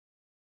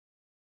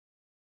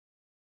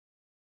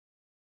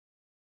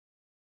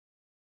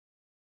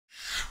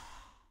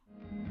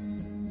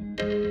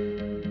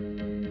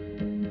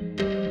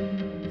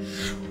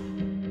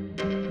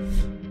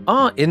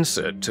Our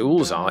insert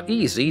tools are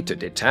easy to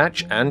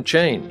detach and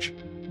change.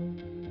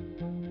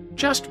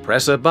 Just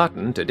press a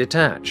button to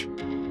detach.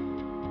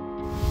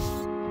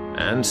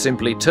 And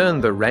simply turn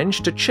the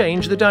wrench to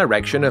change the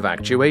direction of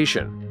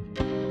actuation.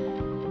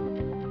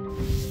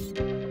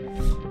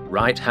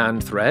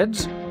 Right-hand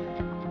threads,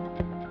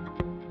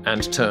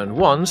 and turn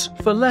once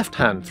for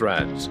left-hand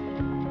threads.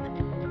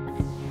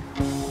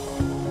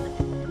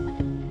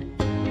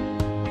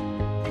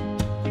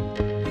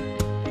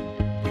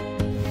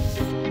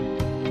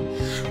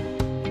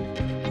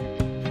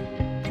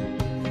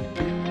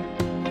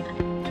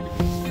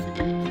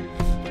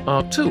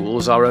 Our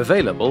tools are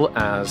available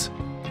as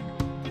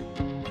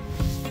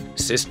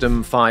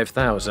System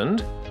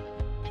 5000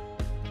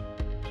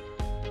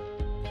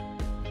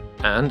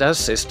 and as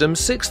System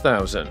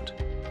 6000,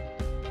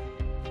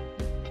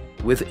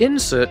 with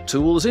insert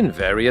tools in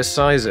various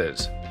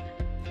sizes.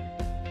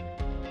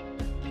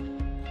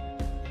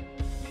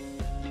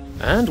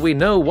 And we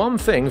know one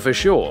thing for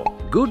sure: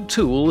 good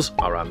tools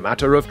are a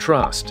matter of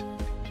trust.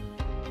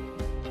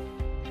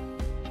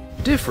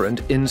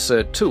 Different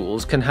insert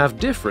tools can have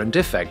different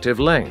effective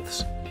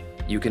lengths.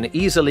 You can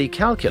easily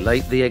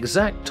calculate the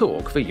exact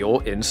torque for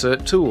your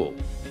insert tool.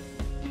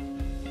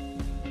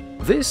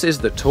 This is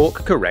the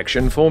torque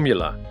correction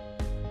formula.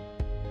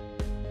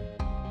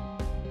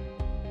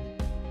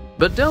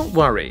 But don't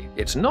worry,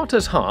 it's not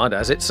as hard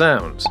as it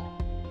sounds.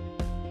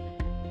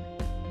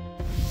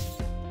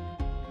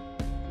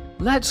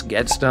 Let's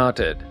get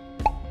started.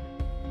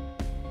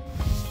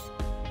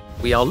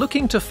 We are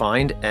looking to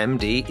find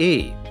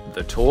MDE,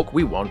 the torque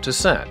we want to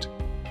set.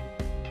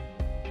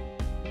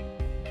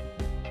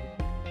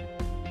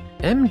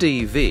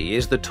 MDV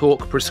is the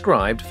torque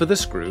prescribed for the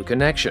screw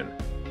connection.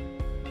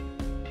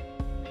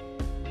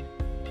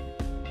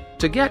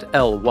 To get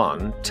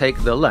L1,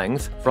 take the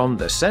length from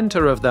the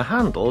center of the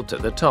handle to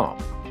the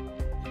top.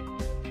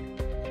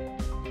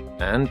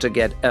 And to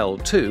get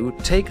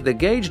L2, take the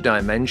gauge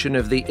dimension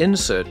of the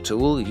insert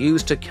tool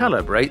used to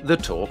calibrate the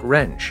torque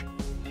wrench.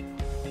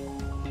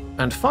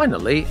 And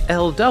finally,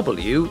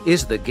 LW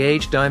is the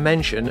gauge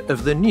dimension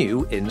of the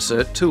new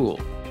insert tool.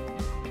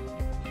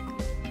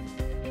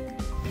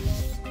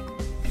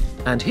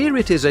 And here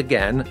it is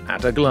again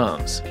at a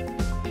glance.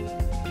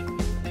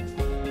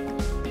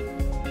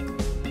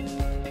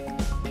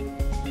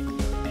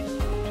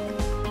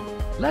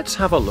 Let's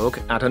have a look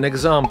at an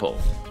example.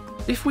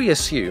 If we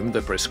assume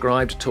the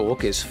prescribed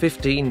torque is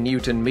 15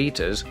 Newton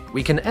meters,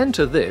 we can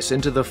enter this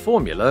into the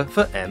formula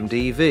for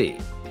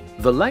MDV.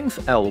 The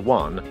length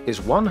L1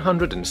 is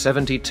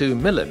 172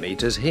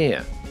 millimeters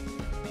here.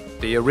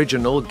 The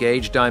original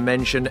gauge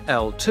dimension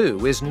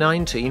L2 is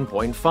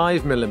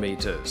 19.5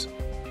 millimeters.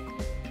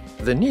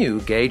 The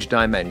new gauge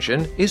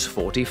dimension is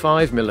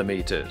 45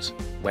 millimeters.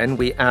 When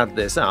we add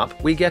this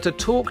up, we get a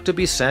torque to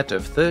be set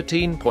of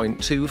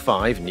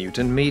 13.25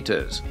 Newton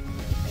meters.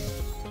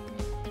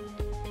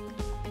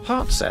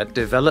 HAZET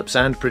develops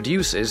and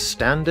produces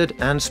standard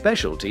and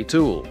specialty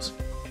tools.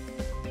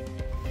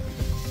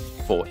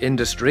 For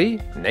industry,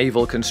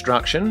 naval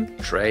construction,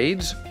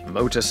 trades,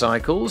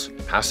 motorcycles,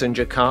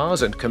 passenger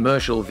cars and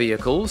commercial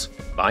vehicles,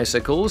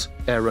 bicycles,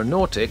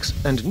 aeronautics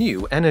and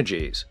new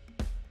energies.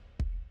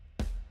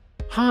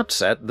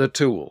 HAZET the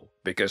tool,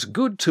 because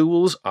good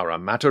tools are a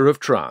matter of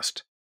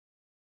trust.